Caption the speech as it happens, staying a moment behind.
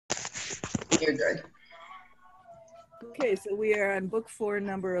You're good. Okay, so we are on book 4,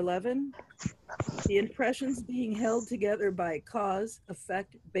 number 11. The impressions being held together by cause,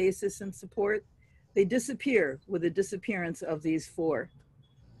 effect, basis, and support, they disappear with the disappearance of these 4.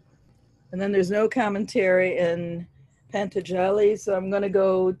 And then there's no commentary in Patanjali, so I'm going to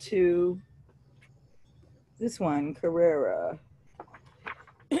go to this one, Carrera.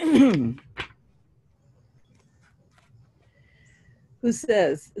 Who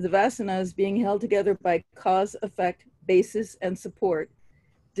says, the vasanas being held together by cause, effect, basis, and support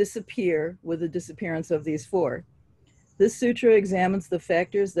disappear with the disappearance of these 4. This sutra examines the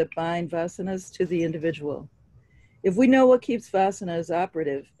factors that bind vasanas to the individual. If we know what keeps vasanas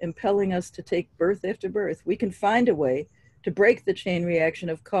operative, impelling us to take birth after birth, we can find a way to break the chain reaction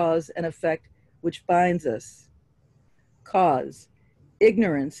of cause and effect which binds us. Cause.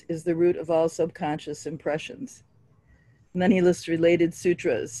 Ignorance is the root of all subconscious impressions. And then he lists related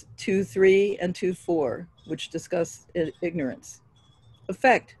sutras, 2.3 and 2.4, which discuss ignorance.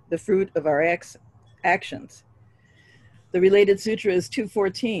 Effect, the fruit of our actions. The related sutra is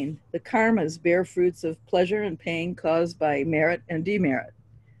 2.14. The karmas bear fruits of pleasure and pain caused by merit and demerit.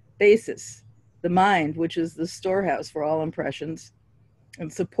 Basis, the mind, which is the storehouse for all impressions.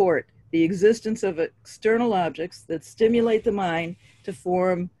 And support, the existence of external objects that stimulate the mind to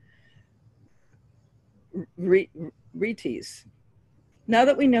form ritis. Now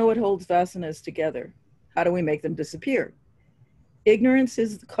that we know what holds vasanas together, how do we make them disappear? Ignorance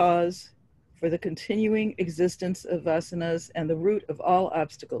is the cause for the continuing existence of vasanas and the root of all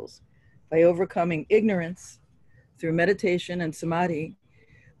obstacles. By overcoming ignorance through meditation and samadhi,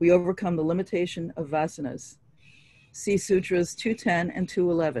 we overcome the limitation of vasanas. See Sutras 2.10 and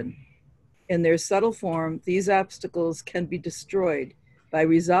 2.11. In their subtle form, these obstacles can be destroyed by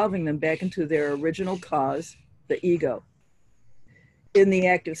resolving them back into their original cause, the ego. In the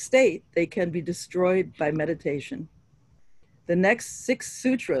active state, they can be destroyed by meditation. The next 6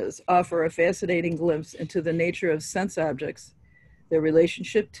 sutras offer a fascinating glimpse into the nature of sense objects, their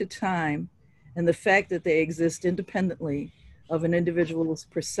relationship to time, and the fact that they exist independently of an individual's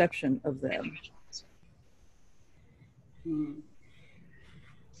perception of them.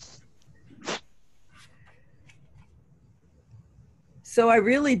 So I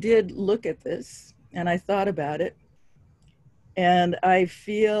really did look at this and I thought about it. And I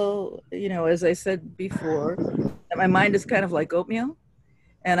feel, as I said before, that my mind is kind of like oatmeal,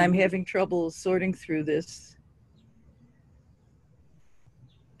 and I'm having trouble sorting through this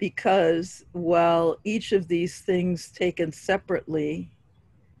because while each of these things taken separately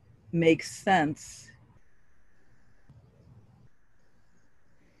makes sense,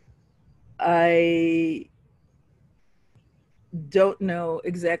 I don't know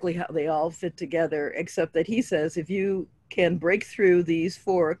exactly how they all fit together, except that he says if you can break through these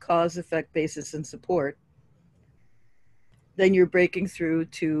 4, cause, effect, basis, and support, then you're breaking through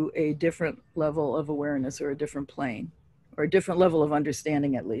to a different level of awareness or a different plane or a different level of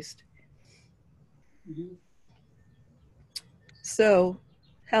understanding, at least. Mm-hmm. So,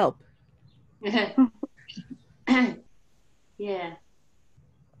 help. Yeah.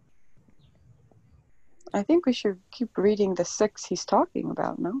 I think we should keep reading the 6 he's talking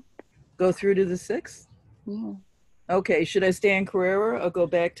about, no? Go through to the 6? Yeah. Okay, should I stay in Carrera or go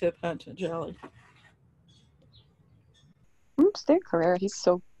back to Patanjali? Stay in Carrera, he's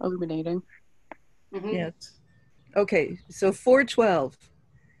so illuminating. Mm-hmm. Yes. Okay, so 4.12.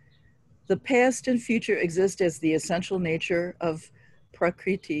 The past and future exist as the essential nature of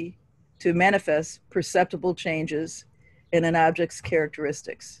prakriti to manifest perceptible changes in an object's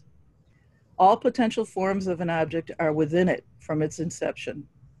characteristics. All potential forms of an object are within it from its inception.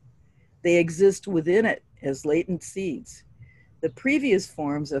 They exist within it as latent seeds. The previous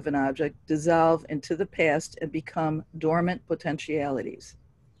forms of an object dissolve into the past and become dormant potentialities.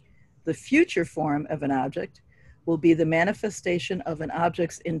 The future form of an object will be the manifestation of an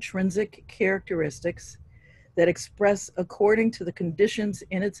object's intrinsic characteristics that express according to the conditions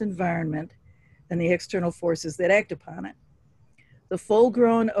in its environment and the external forces that act upon it. The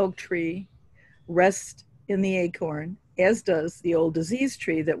full-grown oak tree rests in the acorn, as does the old diseased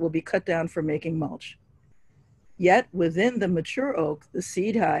tree that will be cut down for making mulch. Yet within the mature oak, the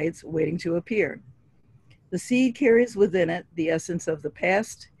seed hides, waiting to appear. The seed carries within it the essence of the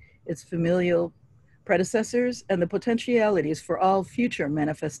past, its familial predecessors, and the potentialities for all future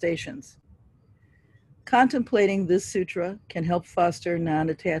manifestations. Contemplating this sutra can help foster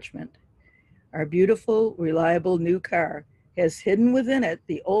non-attachment. Our beautiful, reliable new car has hidden within it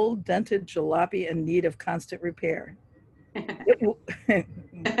the old dented jalopy in need of constant repair.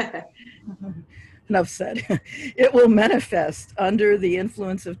 enough said. It will manifest under the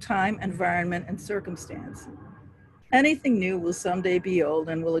influence of time, environment, and circumstance. Anything new will someday be old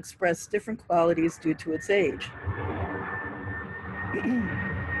and will express different qualities due to its age.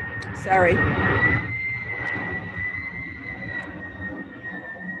 Sorry.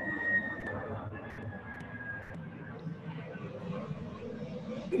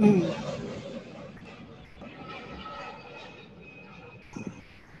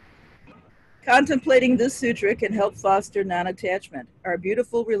 Contemplating this sutra can help foster non-attachment. Our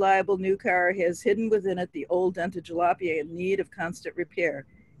beautiful, reliable new car has hidden within it the old dented jalopy in need of constant repair.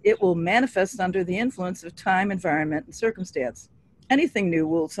 It will manifest under the influence of time, environment, and circumstance. Anything new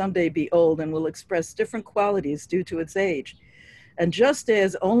will someday be old and will express different qualities due to its age. And just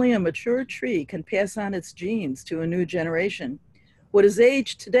as only a mature tree can pass on its genes to a new generation, what is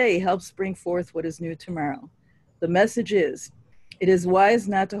aged today helps bring forth what is new tomorrow. The message is, it is wise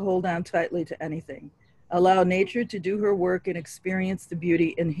not to hold on tightly to anything. Allow nature to do her work and experience the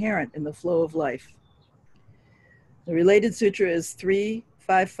beauty inherent in the flow of life. The related sutra is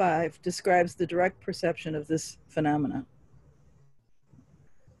 355, describes the direct perception of this phenomena.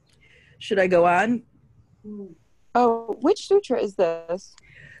 Should I go on? Oh, which sutra is this?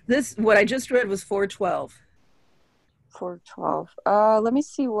 This, what I just read was 412. 412. Let me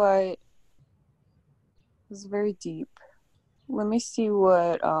see what. This is very deep. Let me see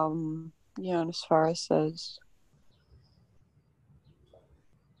what Yanasvara says.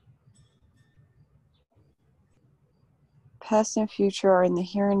 Past and future are in the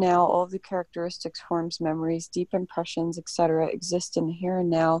here and now. All of the characteristics, forms, memories, deep impressions, etc. exist in the here and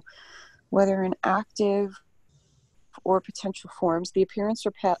now, whether in active or potential forms. The appearance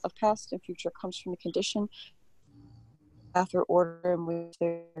or of past and future comes from the condition, path, or order in which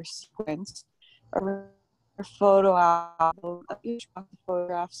they're sequenced. A photo album of each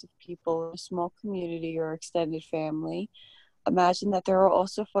photographs of people in a small community or extended family. Imagine that there are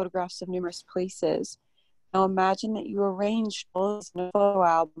also photographs of numerous places. Now imagine that you arranged all this in a photo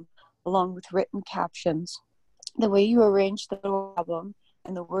album along with written captions. The way you arranged the photo album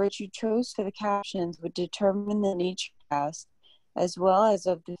and the words you chose for the captions would determine the nature of the past as well as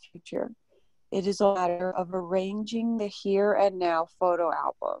of the future. It is a matter of arranging the here and now photo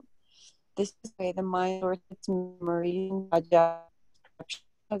album. This is the way the mind stores its memory and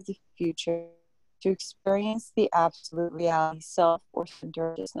of the future to experience the absolute reality, self, or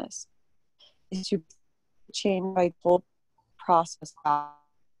centeredness. Is to change by full process.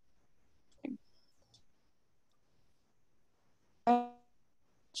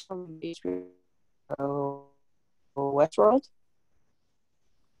 From Westworld.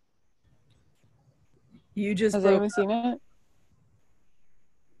 You just Has broke anyone seen it?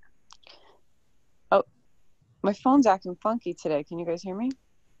 Oh, my phone's acting funky today. Can you guys hear me?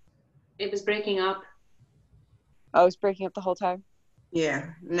 It was breaking up. Oh, it's breaking up the whole time.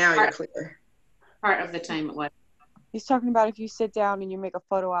 Yeah, now you're clear. Part of the time it was. He's talking about if you sit down and you make a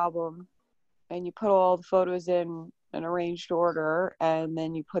photo album and you put all the photos in an arranged order and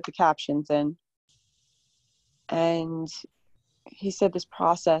then you put the captions in. And he said this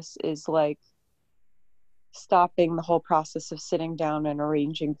process is like stopping the whole process of sitting down and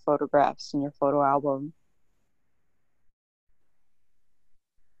arranging photographs in your photo album.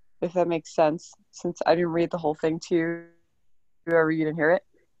 If that makes sense, since I didn't read the whole thing to you, whoever you didn't hear it.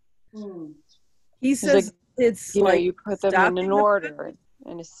 He says like, it's you like know, you put them in an order,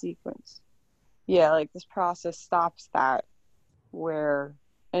 in a sequence. Yeah, like this process stops that where,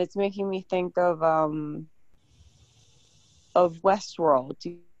 and it's making me think of Westworld.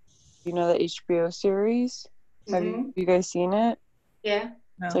 Do you know the HBO series? Have you guys seen it? Yeah.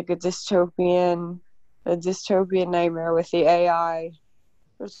 No. It's like a dystopian nightmare with the AI,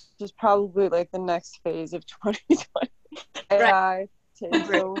 which is probably like the next phase of 2020. AI takes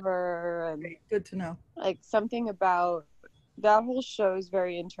over, and good to know. Like something about that whole show is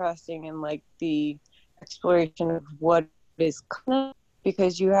very interesting, and like the exploration of what is,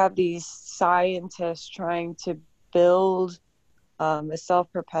 because you have these scientists trying to build a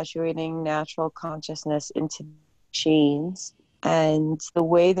self-perpetuating natural consciousness into machines, and the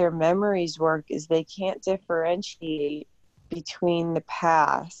way their memories work is they can't differentiate between the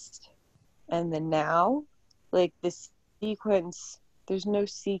past and the now. Like the sequence, there's no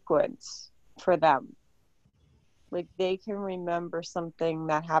sequence for them. Like they can remember something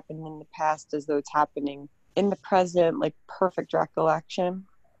that happened in the past as though it's happening in the present, like perfect recollection.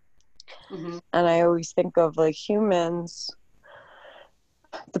 And I always think of like humans,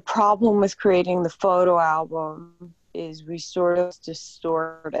 the problem with creating the photo album is we sort of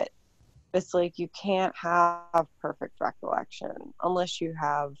distort it. It's like you can't have perfect recollection unless you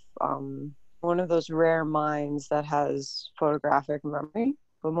have one of those rare minds that has photographic memory,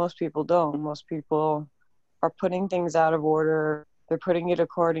 but most people don't. Most people are putting things out of order. They're putting it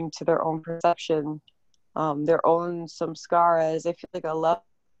according to their own perception, their own samskaras. I feel like a love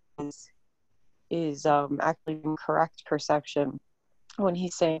is actually incorrect perception when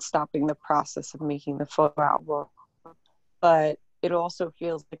he's saying stopping the process of making the photo album. But it also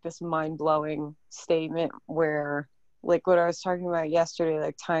feels like this mind-blowing statement where, like what I was talking about yesterday,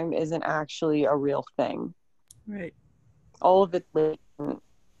 like time isn't actually a real thing. Right. All of it latent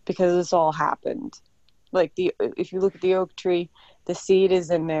because this all happened. Like if you look at the oak tree, the seed is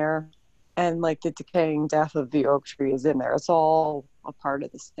in there, and like the decaying death of the oak tree is in there. It's all a part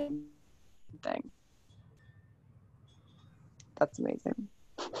of the same thing. That's amazing.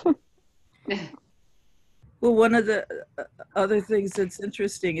 Well, one of the other things that's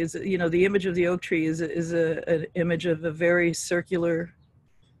interesting is, you know, the image of the oak tree is an image of a very circular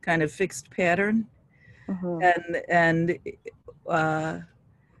kind of fixed pattern. And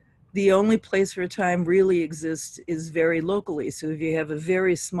the only place where time really exists is very locally. So if you have a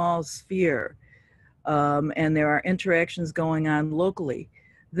very small sphere and there are interactions going on locally,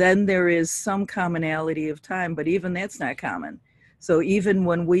 then there is some commonality of time, but even that's not common. So even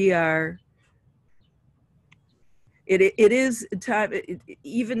when we are, it is time,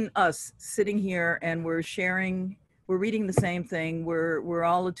 even us sitting here and we're sharing, we're reading the same thing, we're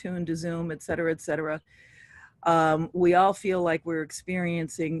all attuned to Zoom, et cetera, et cetera. We all feel like we're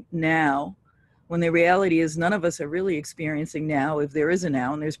experiencing now, when the reality is none of us are really experiencing now, if there is a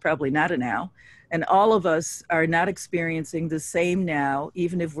now, and there's probably not a now. And all of us are not experiencing the same now,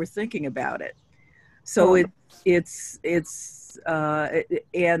 even if we're thinking about it. So and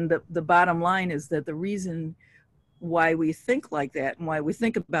the bottom line is that the reason why we think like that and why we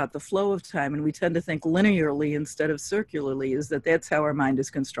think about the flow of time and we tend to think linearly instead of circularly is that that's how our mind is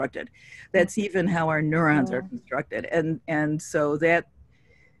constructed. That's even how our neurons are constructed. And so that,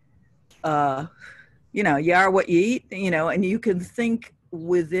 you know, you are what you eat, you know, and you can think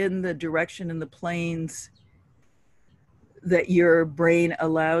within the direction and the planes that your brain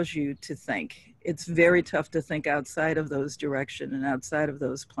allows you to think. It's very tough to think outside of those direction and outside of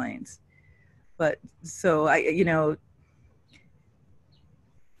those planes. But so you know,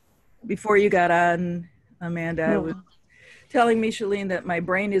 before you got on, Amanda, I was telling me, Shalene, that my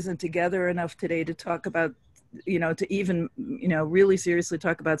brain isn't together enough today to talk about, you know, to even, you know, really seriously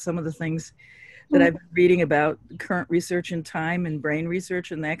talk about some of the things that I've been reading about current research in time and brain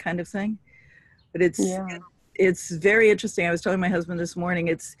research and that kind of thing. But it's very interesting. I was telling my husband this morning,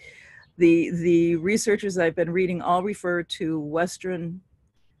 it's the researchers I've been reading all refer to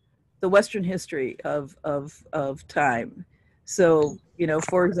the Western history of time. So, you know,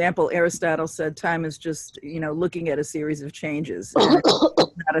 for example, Aristotle said time is just, you know, looking at a series of changes, and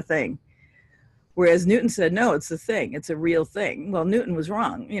it's not a thing. Whereas Newton said, no, it's a thing, it's a real thing. Well, Newton was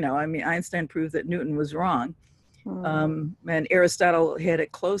wrong. You know, I mean, Einstein proved that Newton was wrong. And Aristotle had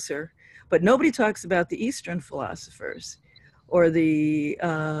it closer. But nobody talks about the Eastern philosophers or the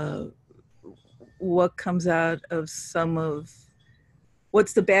what comes out of some of,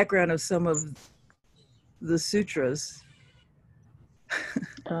 what's the background of some of the sutras,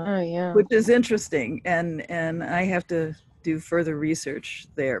 which is interesting. And I have to do further research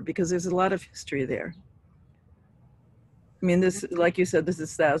there because there's a lot of history there. I mean, this, like you said, this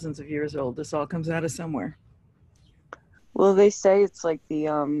is thousands of years old. This all comes out of somewhere. Well, they say it's like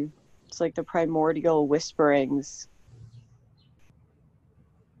the primordial whisperings.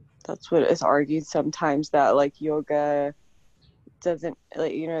 That's what is argued sometimes, that like yoga doesn't,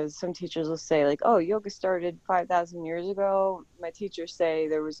 like, you know, some teachers will say like, oh, yoga started 5,000 years ago. My teachers say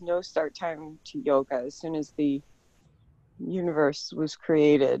there was no start time to yoga. As soon as the universe was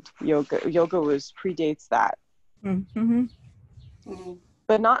created, yoga was predates that.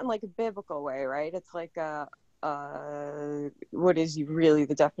 But not in like a biblical way, right? It's like what is really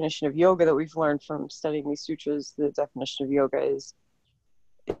the definition of yoga that we've learned from studying these sutras. The definition of yoga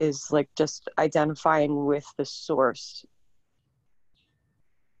is like just identifying with the source.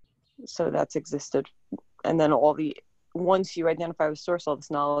 So that's existed, and then once you identify with source, all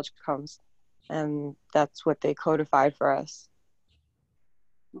this knowledge comes, and that's what they codified for us.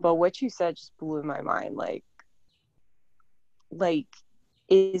 But what you said just blew my mind. Like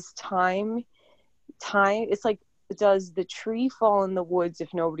is time, it's like, does the tree fall in the woods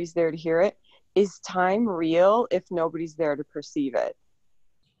if nobody's there to hear it? Is time real if nobody's there to perceive it?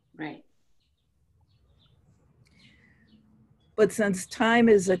 Right. But since time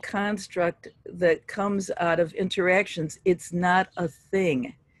is a construct that comes out of interactions, it's not a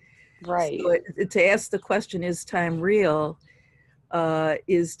thing. Right. So to ask the question, is time real?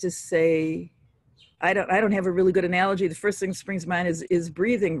 is to say, I don't have a really good analogy. The first thing that springs to mind is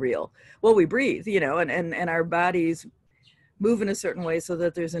breathing real? Well, we breathe, you know, and our bodies move in a certain way so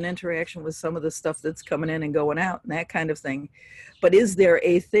that there's an interaction with some of the stuff that's coming in and going out and that kind of thing. But is there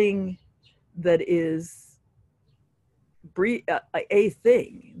a thing that is a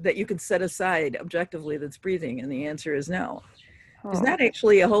thing that you could set aside objectively that's breathing? And the answer is no. There's not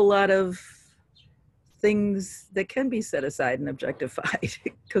actually a whole lot of things that can be set aside and objectified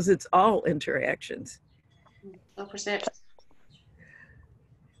because it's all interactions. No perception.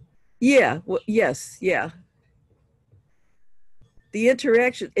 Yeah, well, yes, yeah. The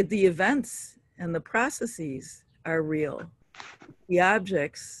interaction, the events and the processes are real. The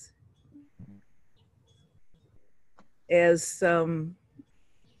objects as some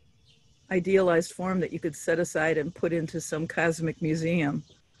idealized form that you could set aside and put into some cosmic museum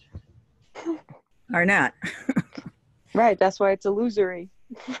are not. Right, that's why it's illusory.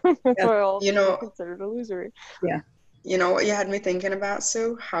 That's why all You know, considered illusory. Yeah. you know what you had me thinking about,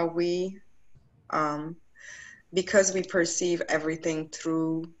 Sue? How we, because we perceive everything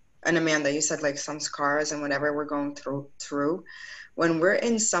through, and Amanda, you said like some scars and whatever we're going through. When we're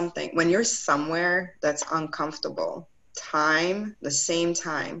in something, when you're somewhere that's uncomfortable, time, the same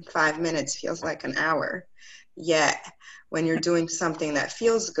time, 5 minutes feels like an hour. Yet, when you're doing something that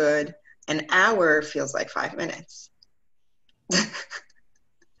feels good, an hour feels like 5 minutes.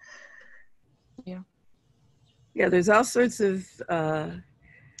 Yeah, there's all sorts of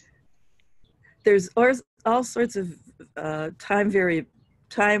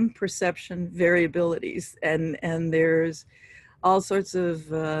time perception variabilities, and there's all sorts of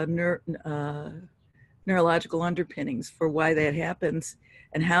neurological underpinnings for why that happens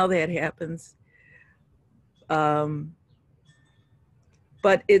and how that happens. But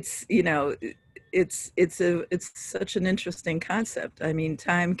it's, you know, it's such an interesting concept. I mean,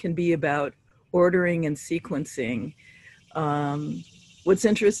 time can be about ordering and sequencing. What's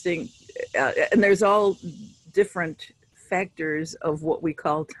interesting, and there's all different factors of what we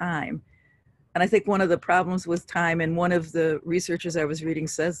call time. And I think one of the problems with time, and one of the researchers I was reading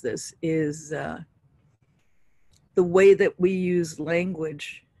says this, is the way that we use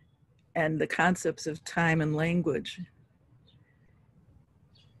language and the concepts of time and language.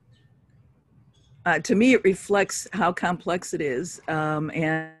 To me, it reflects how complex it is,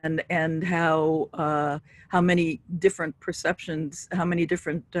 and how many different perceptions, how many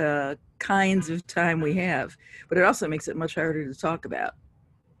different kinds of time we have. But it also makes it much harder to talk about.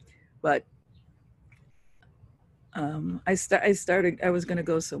 But I was going to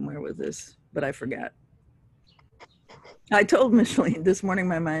go somewhere with this, but I forgot. I told Micheline this morning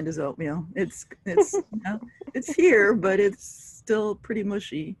my mind is oatmeal. It's you know, it's here, but it's still pretty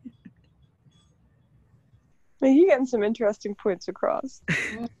mushy. You're getting some interesting points across.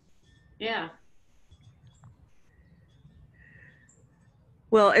 Yeah.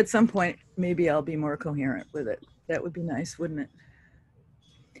 Well, at some point, maybe I'll be more coherent with it. That would be nice, wouldn't it?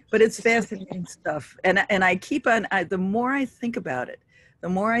 But it's fascinating stuff. And I keep on, the more I think about it,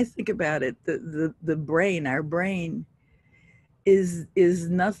 the brain, our brain is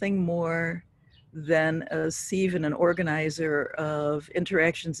nothing more than a sieve and an organizer of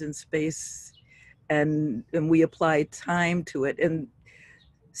interactions in space. And we apply time to it, and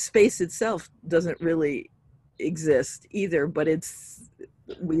space itself doesn't really exist either, but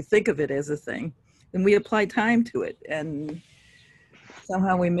we think of it as a thing, and we apply time to it, and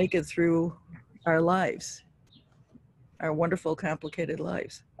somehow we make it through our lives, our wonderful, complicated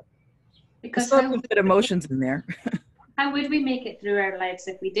lives. Because some good emotions in there. How would we make it through our lives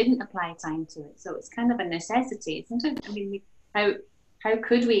if we didn't apply time to it? So it's kind of a necessity, isn't it? I mean, how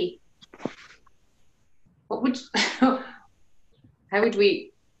could we? What would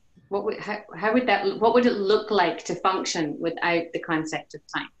it look like to function without the concept of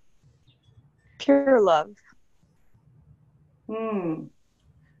time? Pure love.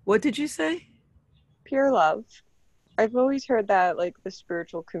 What did you say? Pure love. I've always heard that, like the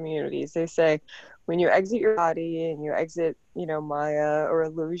spiritual communities, they say when you exit your body and you exit, you know, Maya or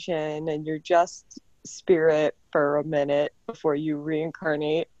illusion, and you're just spirit for a minute before you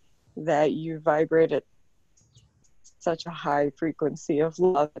reincarnate, that you vibrate at such a high frequency of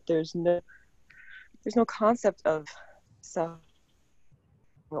love that there's no concept of self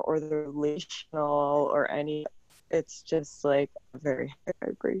or the relational or any. It's just like a very high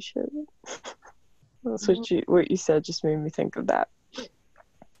vibration. That's what you said just made me think of that.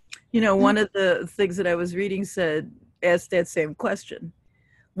 You know, one of the things that I was reading asked that same question.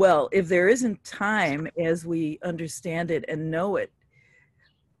 Well, if there isn't time as we understand it and know it,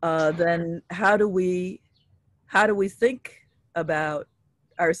 then how do we think about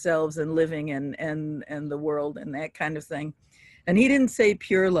ourselves and living and the world and that kind of thing. And he didn't say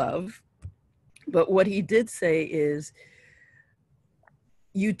pure love, but what he did say is,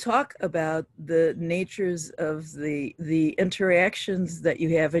 you talk about the natures of the interactions that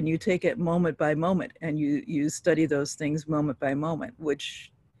you have, and you take it moment by moment, and you study those things moment by moment,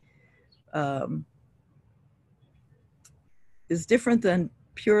 which is different than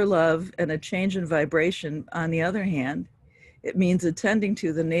pure love and a change in vibration. On the other hand, it means attending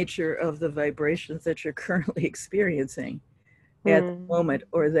to the nature of the vibrations that you're currently experiencing at the moment,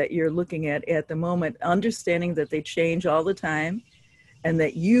 or that you're looking at the moment, understanding that they change all the time, and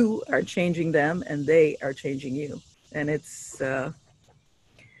that you are changing them and they are changing you. And it's, to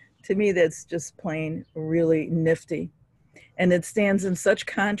me, that's just plain really nifty. And it stands in such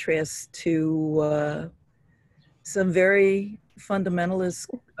contrast to some very fundamentalist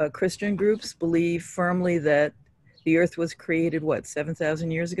Christian groups believe firmly that the earth was created,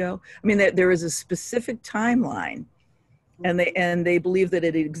 7,000 years ago? I mean, there is a specific timeline, and they believe that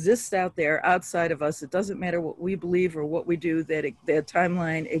it exists out there outside of us. It doesn't matter what we believe or what we do, that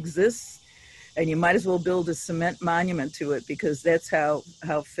timeline exists, and you might as well build a cement monument to it, because that's how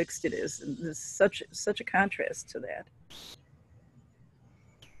fixed it is. And there's such a contrast to that.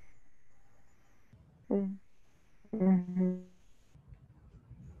 Mm-hmm.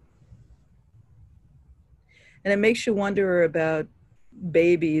 And it makes you wonder about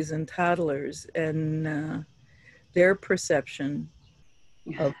babies and toddlers and their perception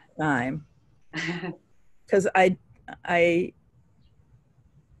of time. Because I'm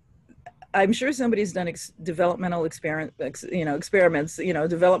sure somebody's done developmental experiments.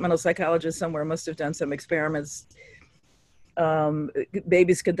 Developmental psychologists somewhere must have done some experiments.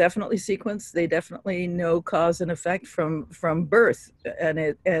 Babies could definitely sequence. They definitely know cause and effect from birth,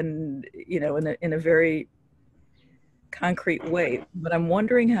 and in a very concrete way. But I'm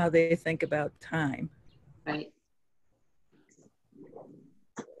wondering how they think about time. Right.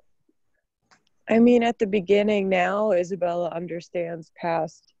 I mean, at the beginning now, Isabella understands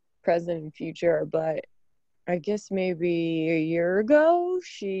past, present, and future, but I guess maybe a year ago,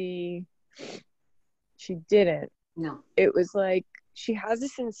 she didn't. No. It was like, she has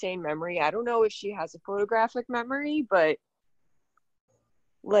this insane memory. I don't know if she has a photographic memory, but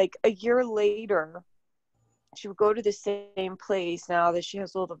like a year later, she would go to the same place now that she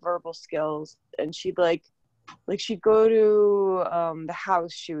has all the verbal skills, and she'd she'd go to the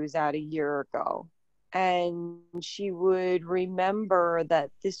house she was at a year ago, and she would remember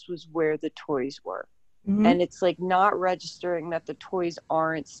that this was where the toys were. Mm-hmm. And it's like not registering that the toys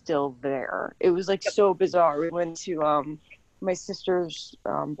aren't still there. It was like so bizarre. We went to my sister's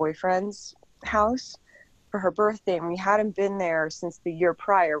boyfriend's house for her birthday, and we hadn't been there since the year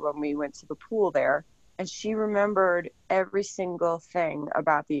prior when we went to the pool there. And she remembered every single thing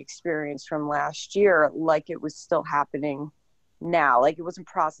about the experience from last year, like it was still happening now. Like it wasn't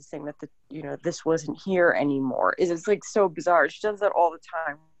processing that this wasn't here anymore. It's like so bizarre. She does that all the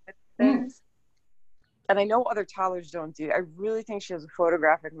time with things. And I know other toddlers don't do it. I really think she has a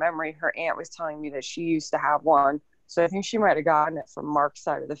photographic memory. Her aunt was telling me that she used to have one. So I think she might have gotten it from Mark's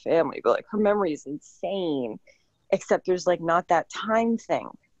side of the family. But like her memory is insane, except there's like not that time thing.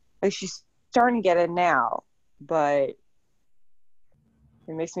 Like she's starting to get it now, but it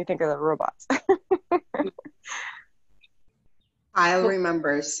makes me think of the robots. Kyle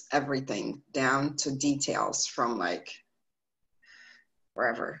remembers everything down to details from like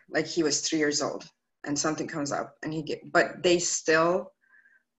wherever. Like he was 3 years old and something comes up and but they still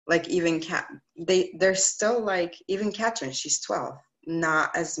like they're still like, even Catherine, she's 12,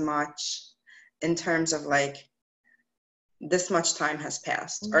 not as much in terms of like this much time has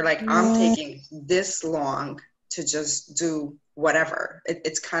passed, or like I'm taking this long to just do whatever.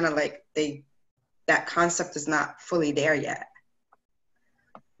 It's kind of like that concept is not fully there yet.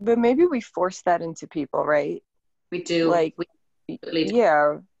 But maybe we force that into people, right? We do. Like,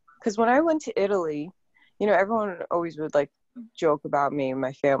 yeah. Because when I went to Italy, everyone always would like joke about me and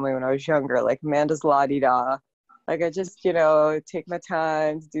my family when I was younger, like Amanda's la-di-da. Like I just, take my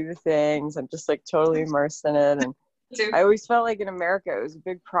time to do the things. I'm just like totally immersed in it. And I always felt like in America it was a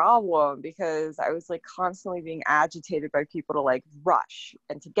big problem because I was like constantly being agitated by people to like rush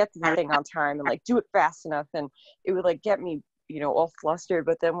and to get to the thing on time and like do it fast enough, and it would like get me all flustered.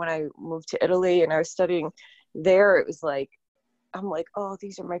 But then when I moved to Italy and I was studying there, it was like I'm like, oh,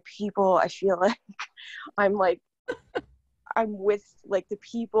 these are my people. I feel like I'm with like the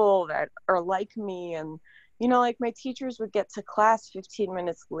people that are like me. And like my teachers would get to class 15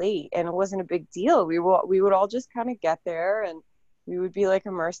 minutes late and it wasn't a big deal. We would all just kind of get there and we would be like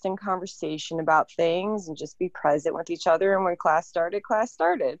immersed in conversation about things and just be present with each other. And when class started, class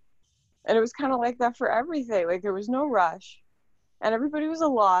started. And it was kind of like that for everything. Like there was no rush and everybody was a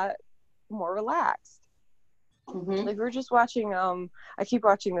lot more relaxed. Mm-hmm. Like we were just watching, I keep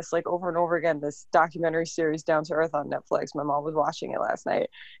watching this like over and over again, this documentary series Down to Earth on Netflix. My mom was watching it last night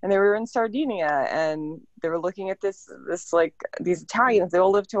and they were in Sardinia and they were looking at this like these Italians, they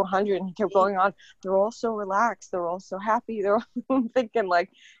all lived to 100 and he kept going on. They're all so relaxed. They're all so happy. They're all thinking like,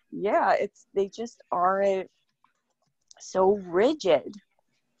 yeah, they just aren't so rigid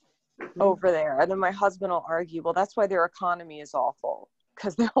over there. And then my husband will argue, well, that's why their economy is awful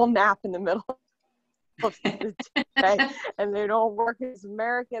because they all nap in the middle of the day and they don't work as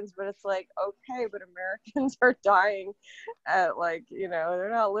Americans. But it's like, okay, but Americans are dying at like, you know,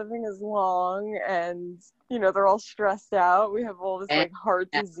 they're not living as long and, you know, they're all stressed out. We have all this like heart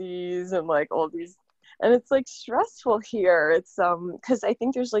disease and like all these, and it's like stressful here. It's because I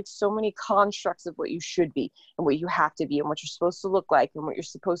think there's like so many constructs of what you should be and what you have to be and what you're supposed to look like and what you're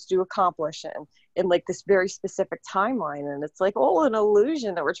supposed to accomplish and in like this very specific timeline. And it's like all an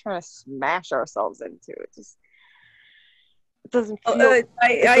illusion that we're trying to smash ourselves into. It doesn't feel,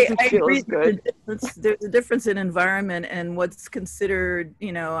 I feel agree as good. There's a difference in environment and what's considered,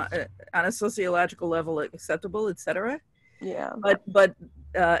 you know, on a sociological level acceptable, etc. Yeah. But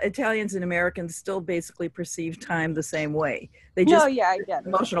Italians and Americans still basically perceive time the same way. They just I get it.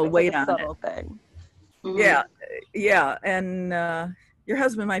 Emotional it's weight like a on subtle thing. Mm-hmm. Yeah, and your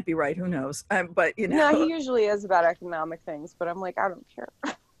husband might be right. Who knows? But you know, no, he usually is about economic things. But I'm like, I don't care.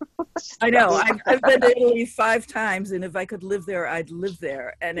 I know. I've been to Italy 5 times, and if I could live there, I'd live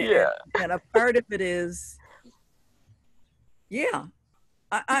there. And and a part of it is, yeah.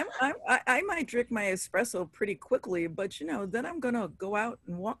 I might drink my espresso pretty quickly, but you know, then I'm gonna go out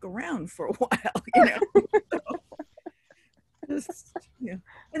and walk around for a while, you know. Just, yeah.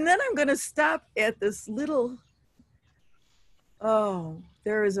 And then I'm gonna stop at this little. Oh,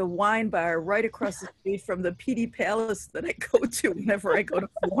 there is a wine bar right across the street from the Pitti Palace that I go to whenever I go to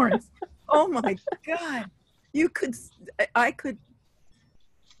Florence. Oh my God! I could.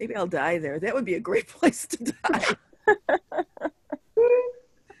 Maybe I'll die there. That would be a great place to die.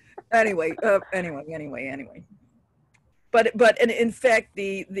 Anyway. But in fact,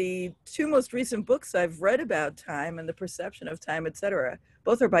 the 2 most recent books I've read about time and the perception of time, etc.,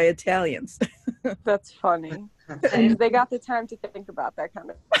 both are by Italians. That's funny. And they got the time to think about that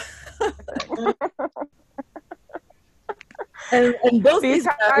kind of thing. and both the these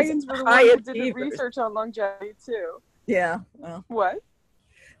Italians were the ones who did the research on longevity too. Yeah. Well. What?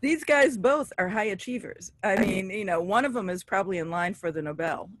 These guys both are high achievers. I mean, you know, one of them is probably in line for the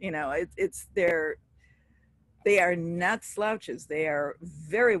Nobel. You know, they are not slouches. They are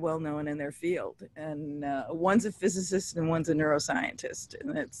very well known in their field, and one's a physicist and one's a neuroscientist,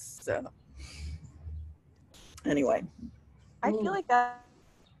 and it's anyway. I feel like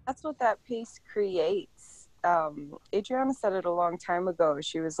that's what that pace creates. Adriana said it a long time ago.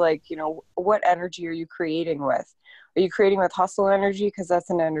 She was like, you know, what energy are you creating with? Are you creating with hustle energy because that's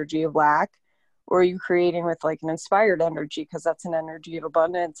an energy of lack? Or are you creating with like an inspired energy because that's an energy of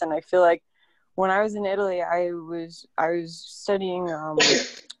abundance? And I feel like when I was in Italy, I was studying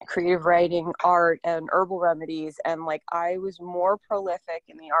creative writing, art, and herbal remedies. And like I was more prolific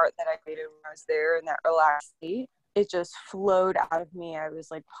in the art that I created when I was there in that relaxed state. It just flowed out of me. I was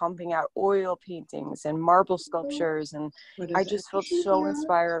like pumping out oil paintings and marble sculptures. And I just felt so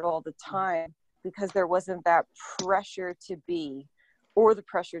inspired all the time because there wasn't that pressure to be or the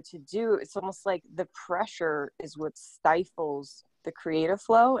pressure to do. It's almost like the pressure is what stifles the creative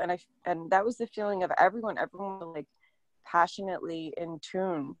flow. And that was the feeling of everyone was like passionately in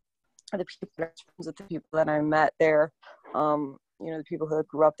tune. The people that I met there, you know, the people who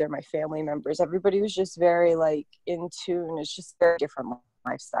grew up there, my family members, everybody was just very like in tune. It's just a very different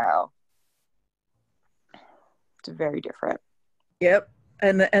lifestyle. It's very different. Yep.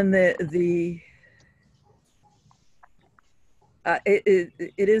 And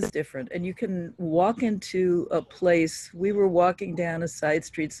it is different, and you can walk into a place. We were walking down a side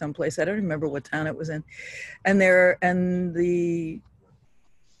street someplace. I don't remember what town it was in, and the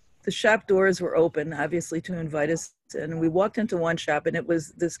shop doors were open, obviously, to invite us. And we walked into one shop, and it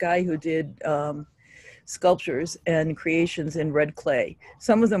was this guy who did sculptures and creations in red clay.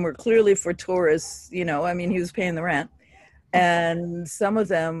 Some of them were clearly for tourists. You know, I mean, he was paying the rent, and some of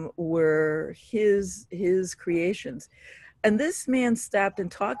them were his creations. And this man stopped and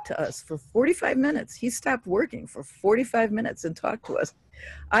talked to us for 45 minutes. He stopped working for 45 minutes and talked to us.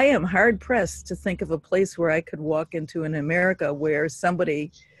 I am hard pressed to think of a place where I could walk into in America where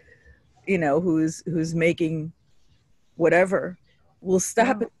somebody, you know, who's making whatever, will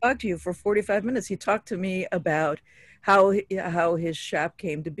stop and talk to you for 45 minutes. He talked to me about how his shop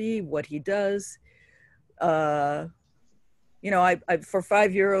came to be, what he does. You know, I for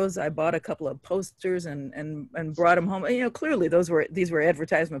 €5 I bought a couple of posters and brought them home. You know, clearly these were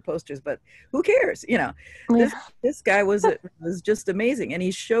advertisement posters, but who cares? You know, this guy was just amazing, and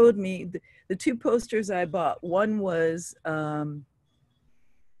he showed me the two posters I bought. One was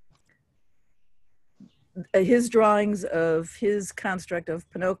his drawings of his construct of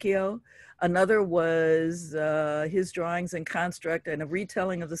Pinocchio. Another was his drawings and construct and a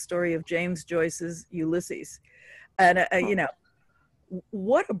retelling of the story of James Joyce's Ulysses. And you know,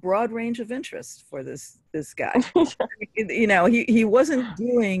 what a broad range of interest for this guy. You know, he wasn't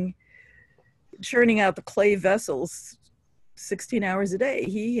churning out the clay vessels 16 hours a day.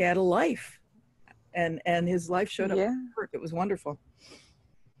 He had a life, and his life showed up at work. It was wonderful.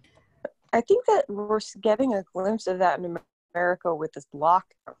 I think that we're getting a glimpse of that in America with this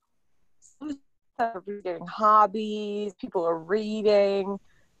lockdown. Everybody's getting hobbies, people are reading,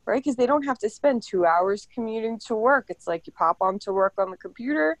 right? Because they don't have to spend 2 hours commuting to work. It's like you pop on to work on the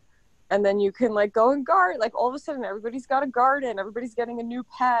computer, and then you can like go and garden. Like all of a sudden, everybody's got a garden. Everybody's getting a new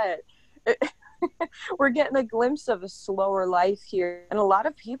pet. We're getting a glimpse of a slower life here. And a lot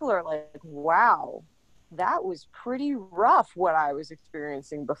of people are like, wow, that was pretty rough what I was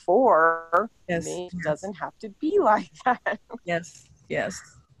experiencing before. Yes. It doesn't have to be like that. Yes.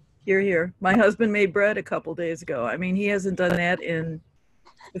 Here. My husband made bread a couple days ago. I mean, he hasn't done that in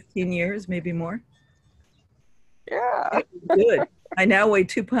 15 years, maybe more. Yeah. Good. I now weigh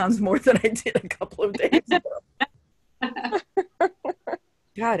 2 pounds more than I did a couple of days ago.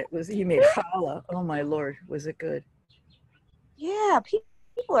 God, he made challah. Oh my Lord, was it good? Yeah,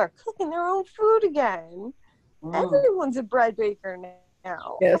 people are cooking their own food again. Everyone's a bread baker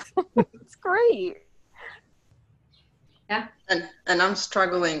now. Yes. It's great. Yeah. And I'm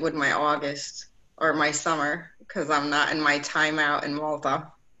struggling with my August or my summer because I'm not in my time out in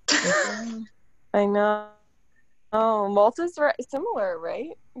Malta. I know. Oh, Malta's similar,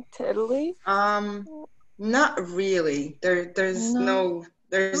 right? To Italy? Not really. There's no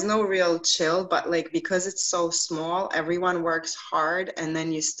real chill, but like because it's so small, everyone works hard and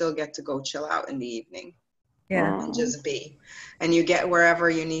then you still get to go chill out in the evening. Yeah. And just be. And you get wherever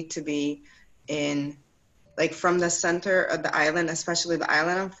you need to be in, like from the center of the island, especially the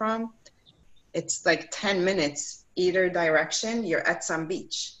island I'm from, it's like 10 minutes either direction, you're at some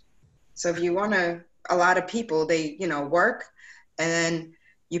beach. So if you want to, a lot of people, they, you know, work and then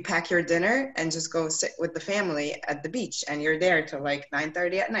you pack your dinner and just go sit with the family at the beach and you're there till like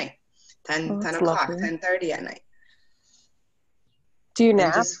 9:30 at night, 10 o'clock, 10:30 at night. Do you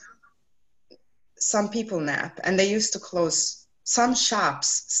nap? Some people nap, and they used to close. Some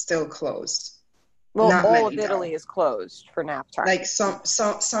shops still close. Well, not all many, of Italy though. is closed for nap time. Like some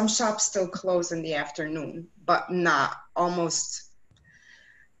shops still close in the afternoon, but not almost.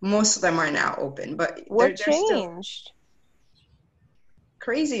 Most of them are now open, but what they're changed? Still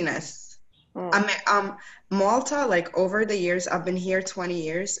craziness. I mean, Malta, like over the years, I've been here 20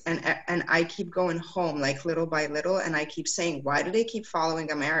 years, and I keep going home like little by little, and I keep saying, why do they keep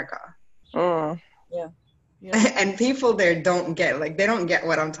following America? Yeah. And people there don't get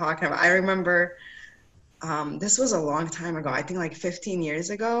what I'm talking about. I remember this was a long time ago, I think like 15 years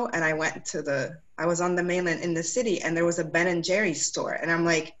ago, and I was on the mainland in the city, and there was a Ben & Jerry's store, and I'm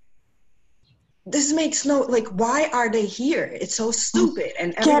like, this makes no, like, why are they here? It's so stupid.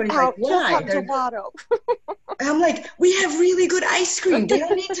 And everybody's like, why? Gelato. And I'm like, we have really good ice cream. They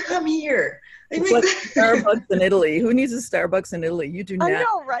don't need to come here. It's like Starbucks in Italy. Who needs a Starbucks in Italy? You do not. I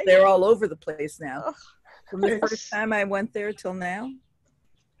know, right? They're all over the place now. From the first time I went there till now.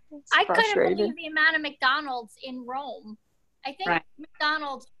 I couldn't believe the amount of McDonald's in Rome. I think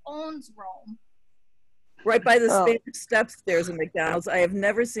McDonald's owns Rome. Right by the Spanish Steps, there's a McDonald's. I have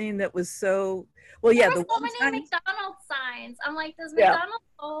never seen that was so. Well, yeah, there were so many McDonald's signs. I'm like, does McDonald's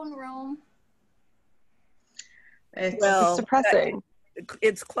own Rome? It's depressing.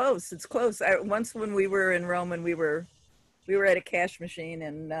 It's close. It's close. Once when we were in Rome and we were at a cash machine,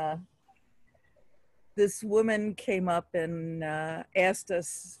 and this woman came up and asked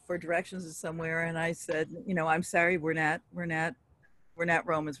us for directions to somewhere, and I said, you know, I'm sorry, we're not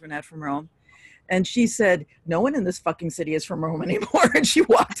Romans. We're not from Rome. And she said, no one in this fucking city is from Rome anymore. And she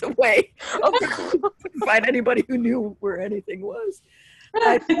walked away. Couldn't find anybody who knew where anything was.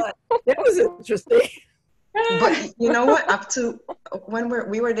 I thought that was interesting. But you know what? Up to when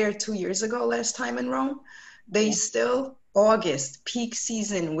we were there 2 years ago, last time in Rome, they still, August, peak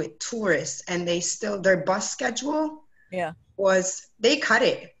season with tourists, and they still, their bus schedule was, they cut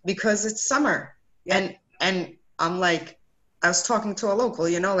it because it's summer. And I'm like, I was talking to a local,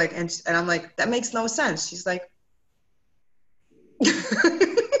 you know, like, and I'm like, that makes no sense. She's like,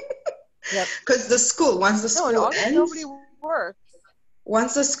 yep. Because the school, once the school ends, nobody works.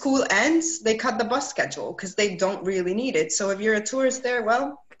 Once the school ends, they cut the bus schedule because they don't really need it. So if you're a tourist there,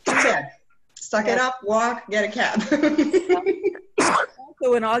 well, too bad. Suck it up, walk, get a cab.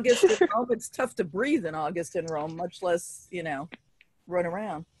 Also in August in Rome, it's tough to breathe in August in Rome, much less, you know, run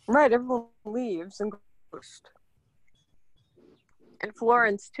around. Right, everyone leaves and goes. And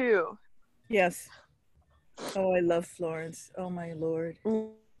Florence too. Yes. Oh, I love Florence. Oh my Lord.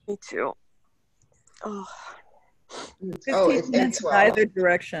 Me too. Oh. 15 minutes in either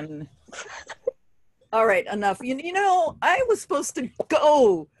direction. All right, enough. You know, I was supposed to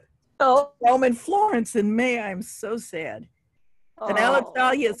go to Rome and Florence in May. I'm so sad. And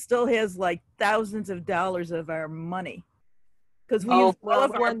Alexandria still has like thousands of dollars of our money because we use all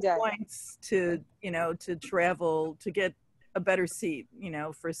of our points to, you know, to travel, to get a better seat, you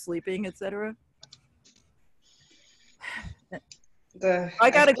know, for sleeping, etc. I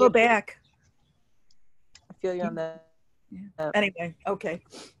got to go back. I feel you on that. Yeah. Anyway, okay.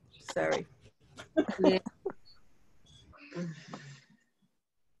 Sorry.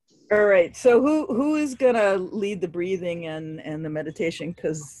 All right. So who is gonna lead the breathing and the meditation?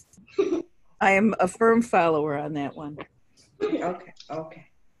 Because I am a firm follower on that one. Okay.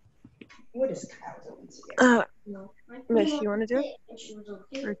 What is Kyle doing? Miss, you want to do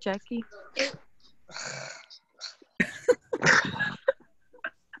it? Or Jackie?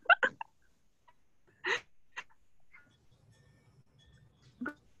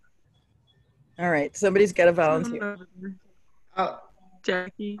 All right. Somebody's got to volunteer. Oh,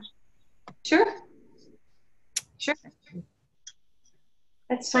 Jackie. Sure.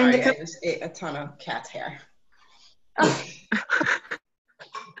 Let's sorry, find I just ate a ton of cat hair. Oh.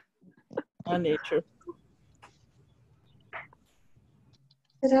 On nature.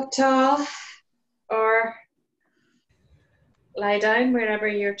 Sit up tall or lie down wherever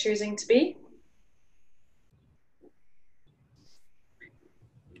you're choosing to be.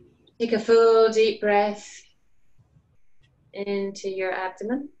 Take a full deep breath into your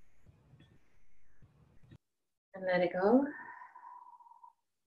abdomen and let it go.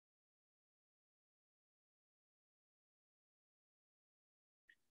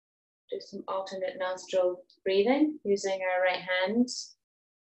 Do some alternate nostril breathing using our right hand,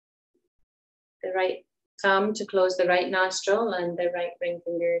 the right thumb to close the right nostril and the right ring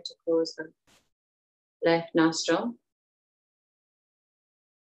finger to close the left nostril.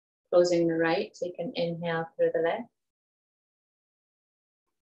 Closing the right, take an inhale through the left.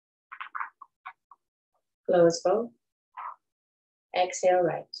 Close both. Exhale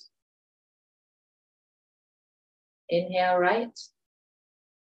right. Inhale right.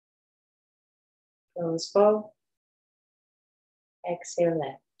 Close both. Exhale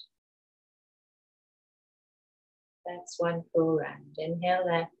left. That's one full round. Inhale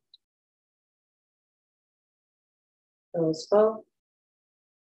left. Close both.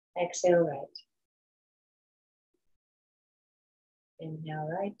 Exhale right. Inhale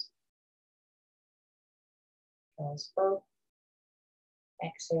right. Close both.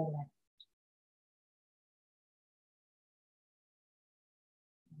 Exhale left.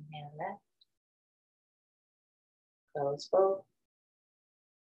 Inhale left. Close both.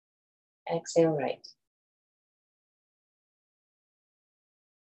 Exhale right.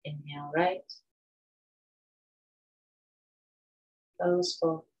 Inhale right. Close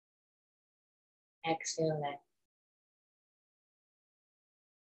both. Exhale left.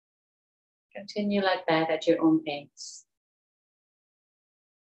 Continue like that at your own pace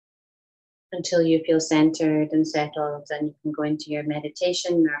until you feel centered and settled, and you can go into your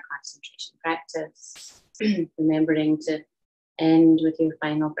meditation or concentration practice, remembering to end with your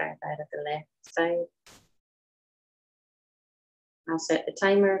final breath out of the left side. I'll set the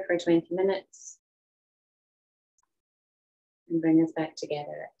timer for 20 minutes and bring us back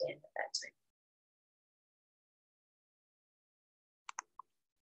together at the end of that time.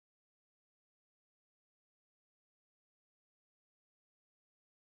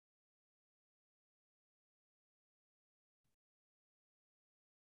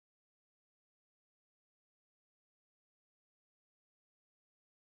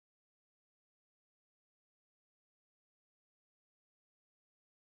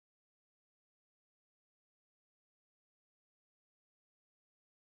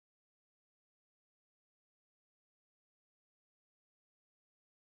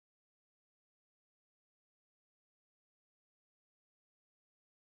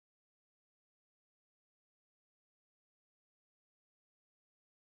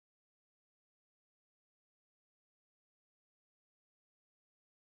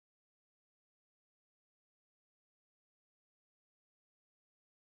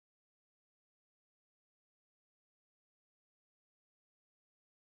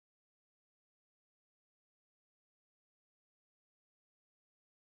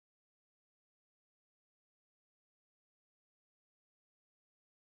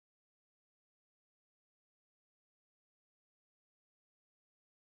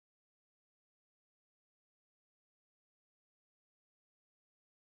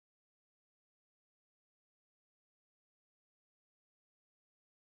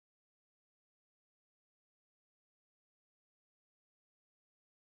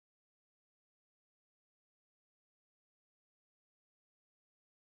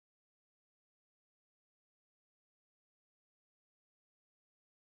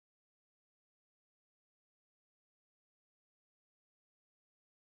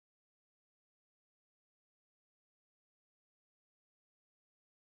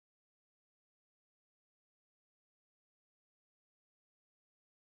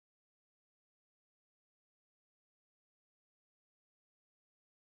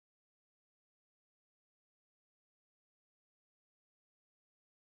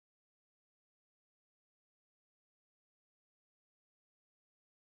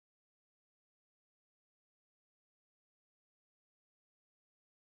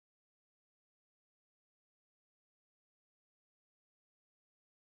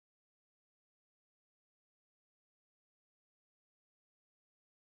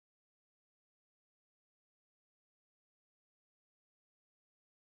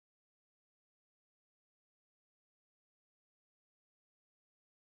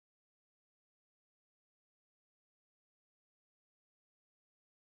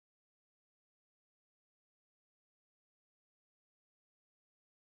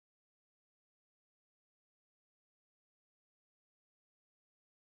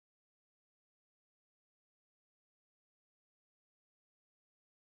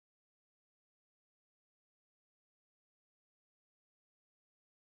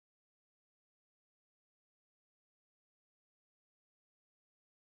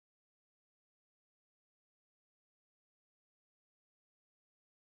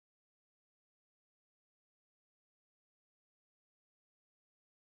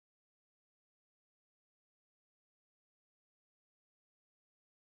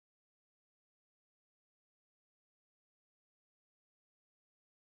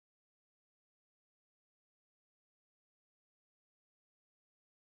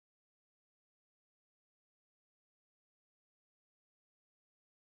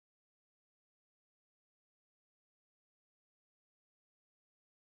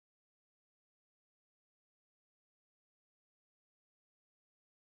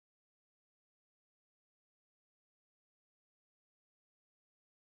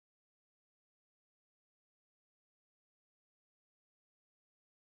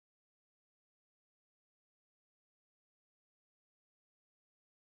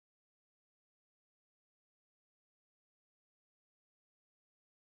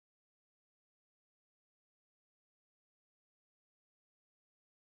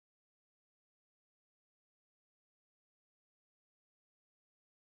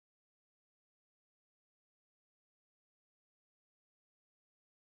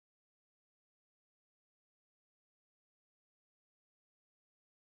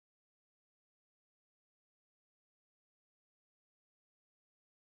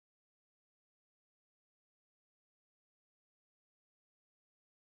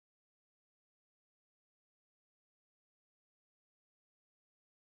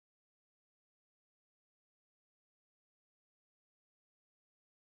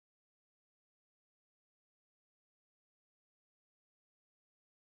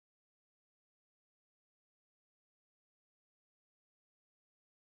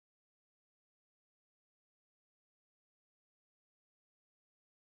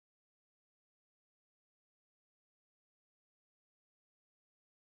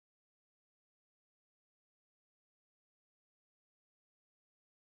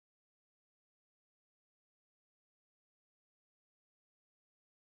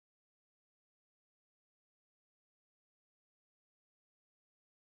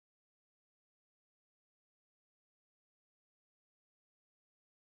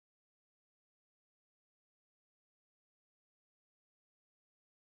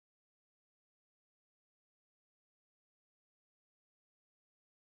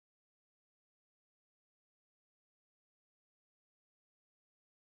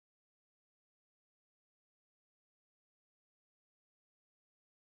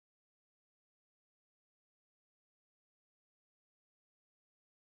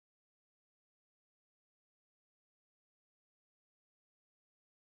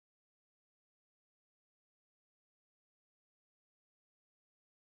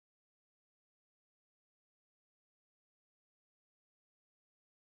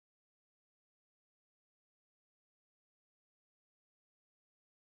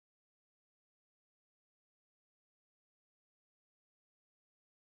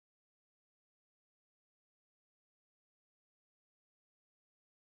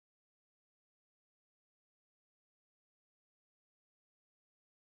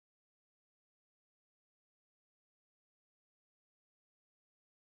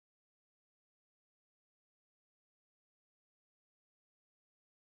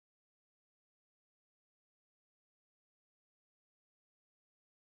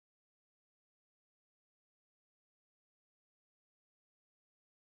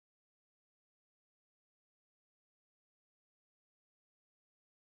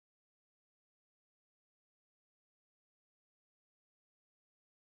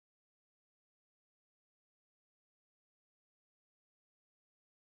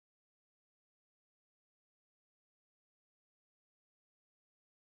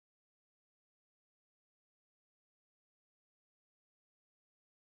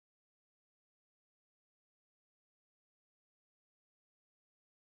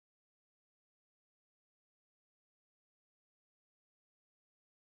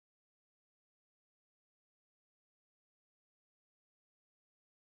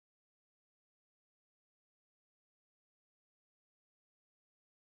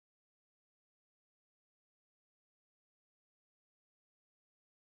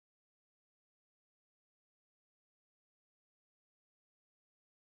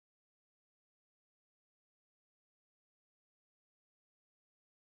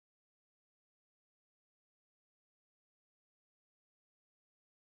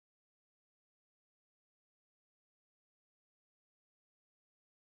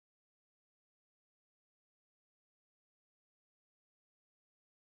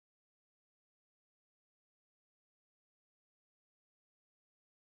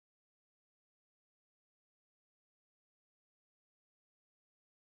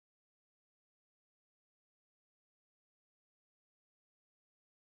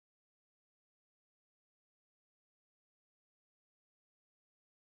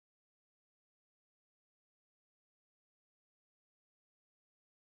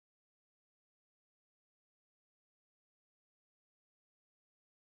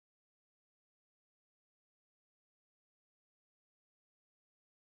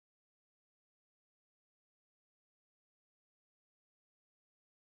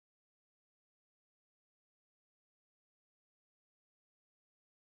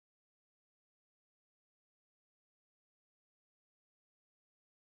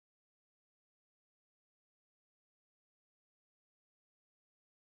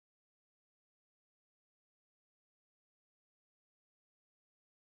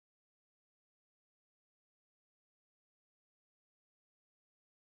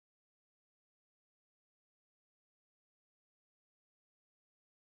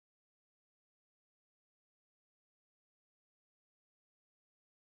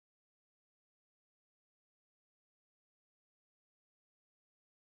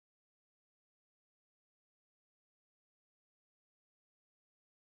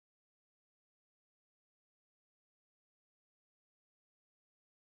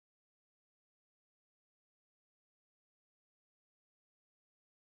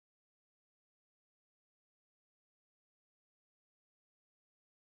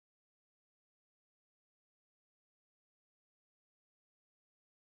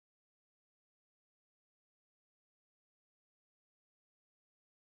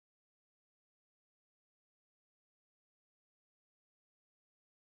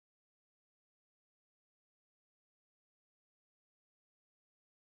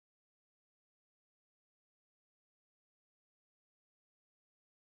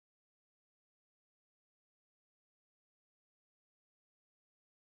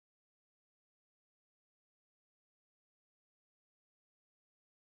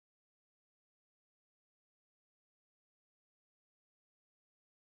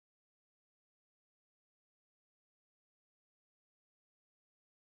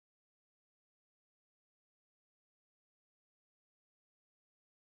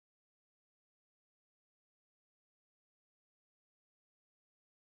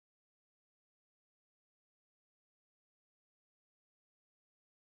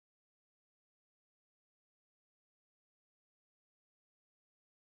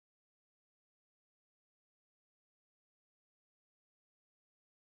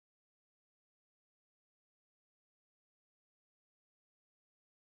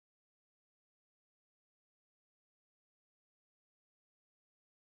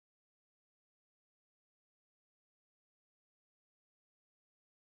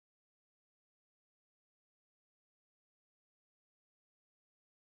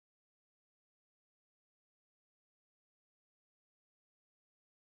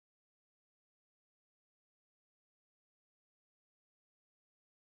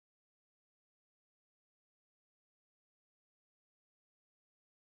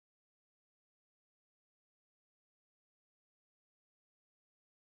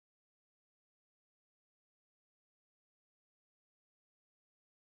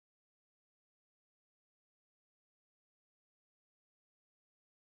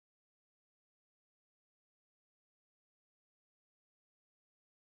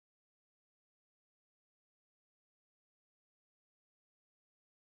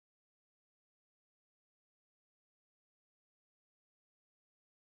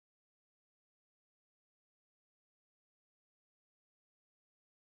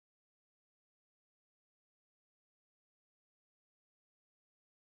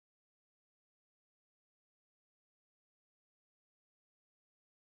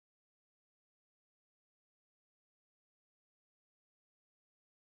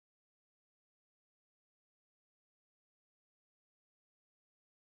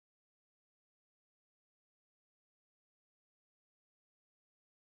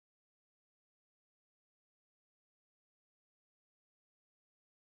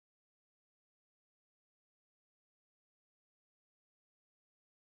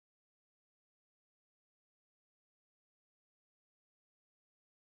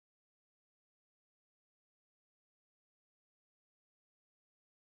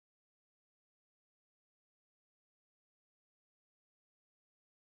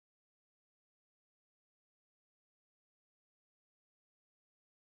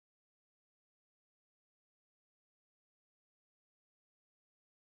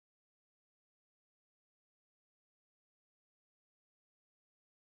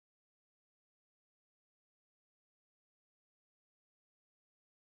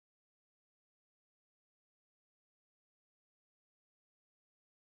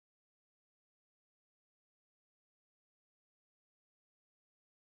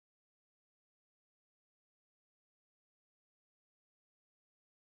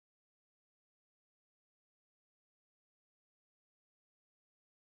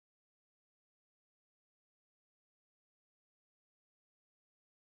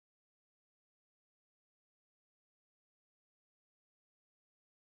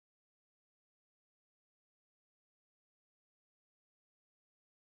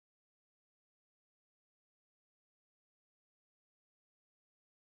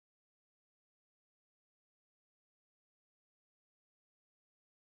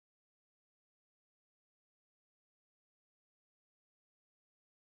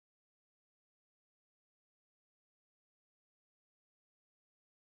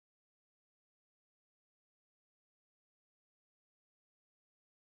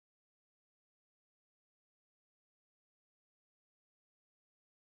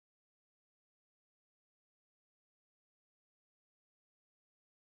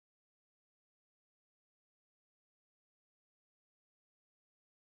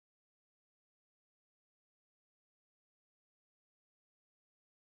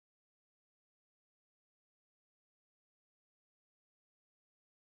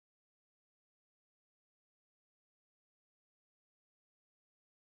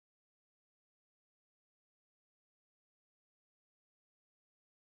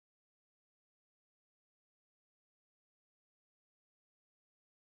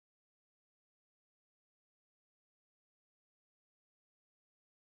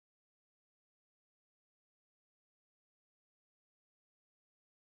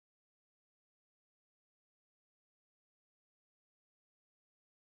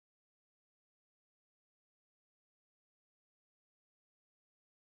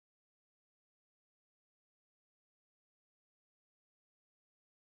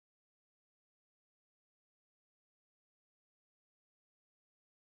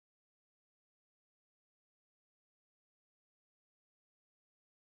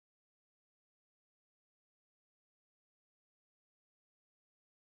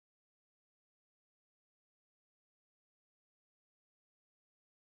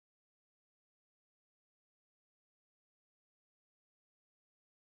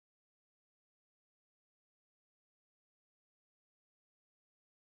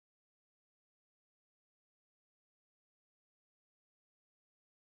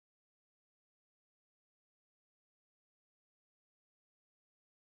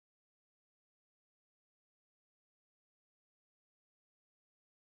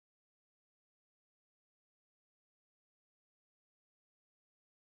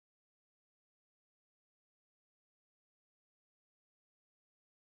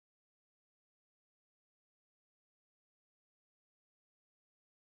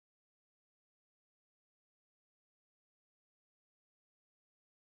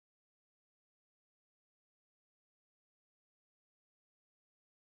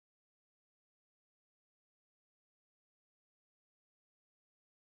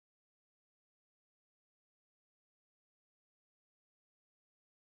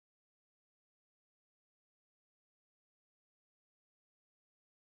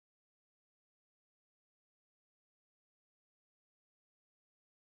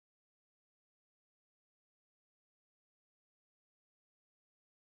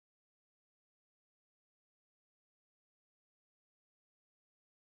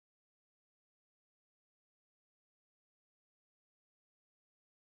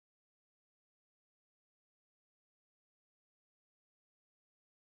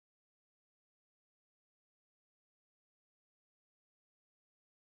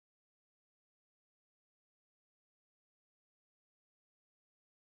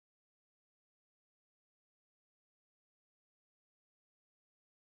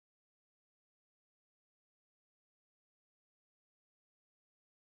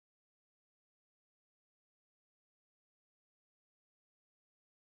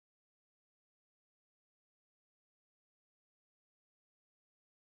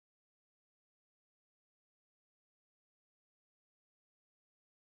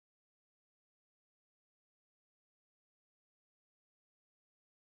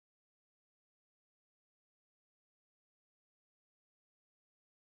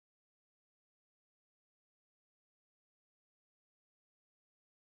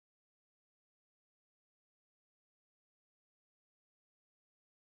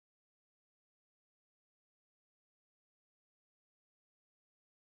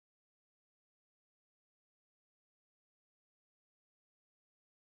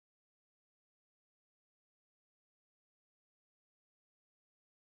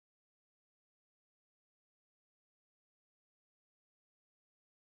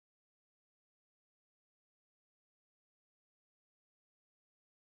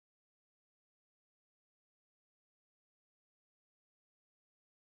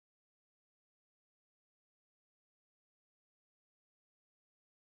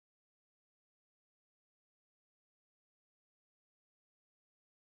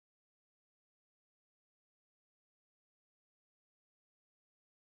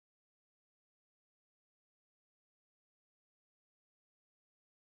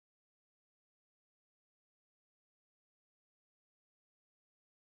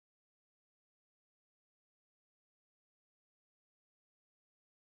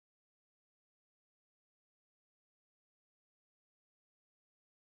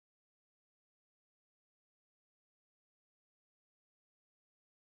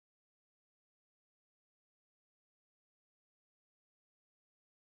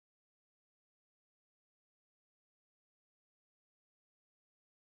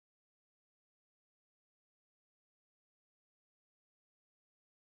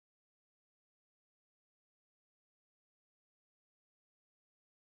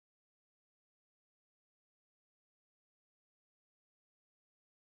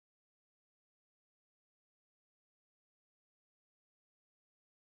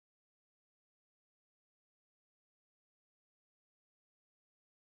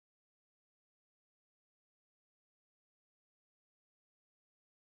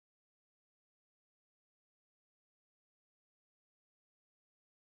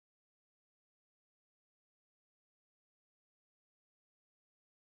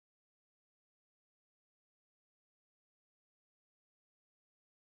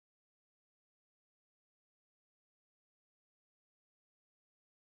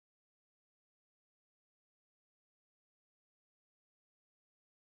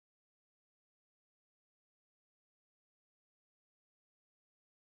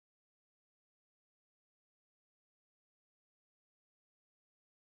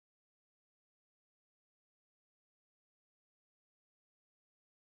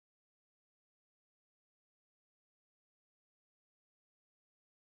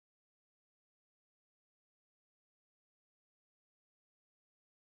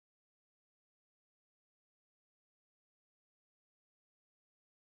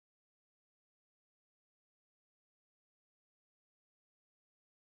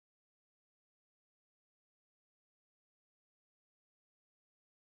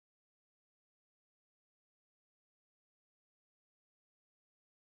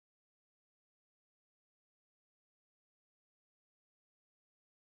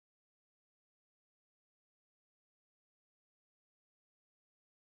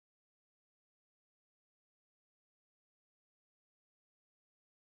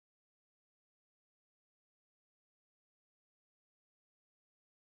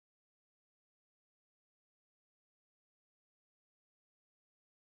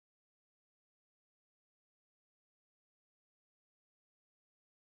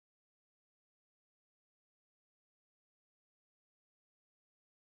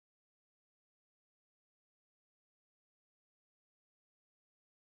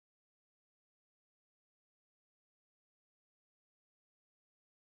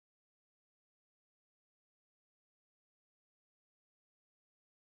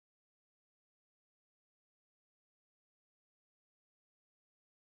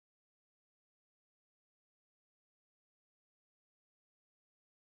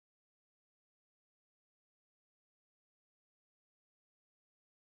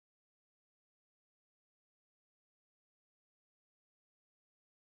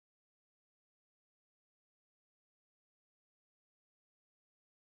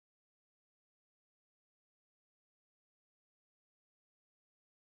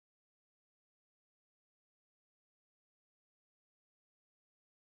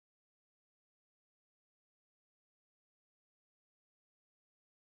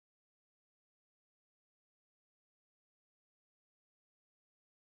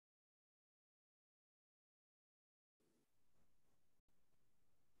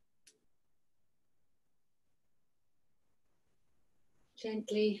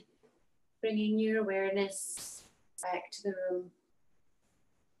 Gently bringing your awareness back to the room,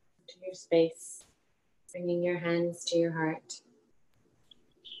 to your space, bringing your hands to your heart.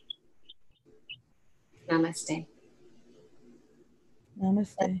 Namaste.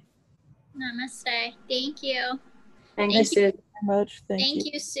 Namaste. Namaste. Thank you. Thank you, Sue. Very much.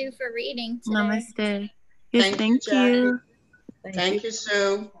 Thank you, Sue, for reading today. Namaste. Yes, thank Jackie. you. Thank you,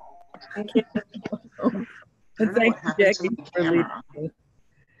 Sue. Thank you. And thank you, Jackie, for leading.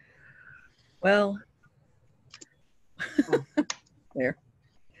 Well, there.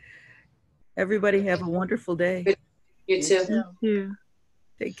 Everybody have a wonderful day. You too. You too.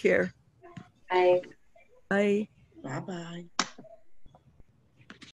 Take care. Bye. Bye. Bye-bye.